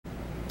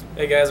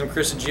Hey guys, I'm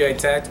Chris at GI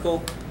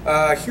Tactical.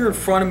 Here in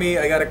front of me,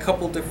 I got a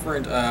couple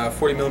different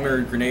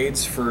 40mm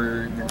grenades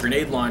for your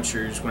grenade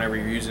launchers whenever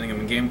you're using them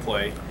in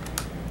gameplay.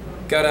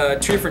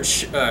 Got two different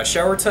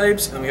shower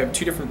types, and we have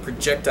two different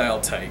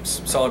projectile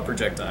types, solid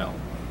projectile.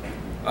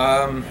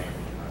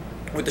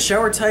 With the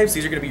shower types,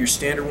 these are going to be your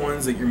standard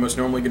ones that you're most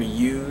normally going to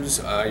use.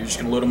 You're just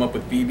going to load them up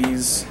with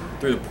BBs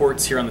through the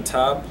ports here on the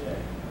top.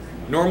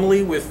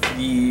 Normally with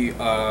the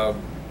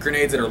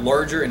grenades that are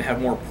larger and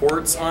have more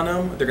ports on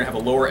them, they're going to have a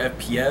lower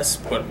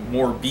FPS but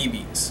more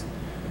BBs.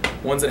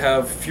 Ones that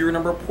have fewer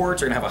number of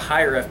ports are going to have a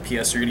higher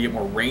FPS, so you're going to get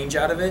more range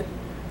out of it,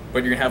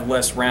 but you're going to have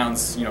less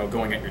rounds,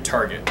 going at your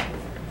target.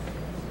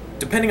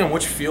 Depending on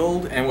which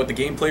field and what the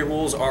gameplay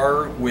rules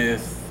are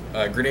with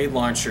grenade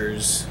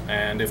launchers,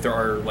 and if there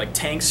are like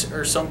tanks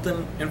or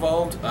something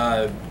involved,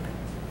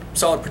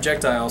 solid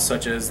projectiles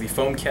such as the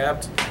foam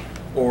capped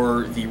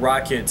or the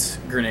rocket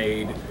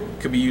grenade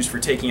could be used for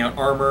taking out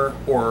armor,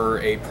 or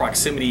a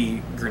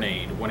proximity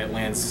grenade when it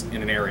lands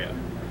in an area.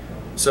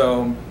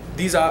 So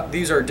these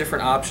are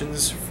different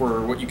options for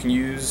what you can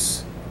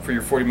use for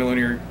your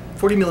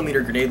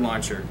 40mm grenade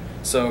launcher.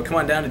 So come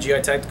on down to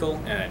GI Tactical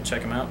and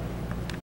check them out.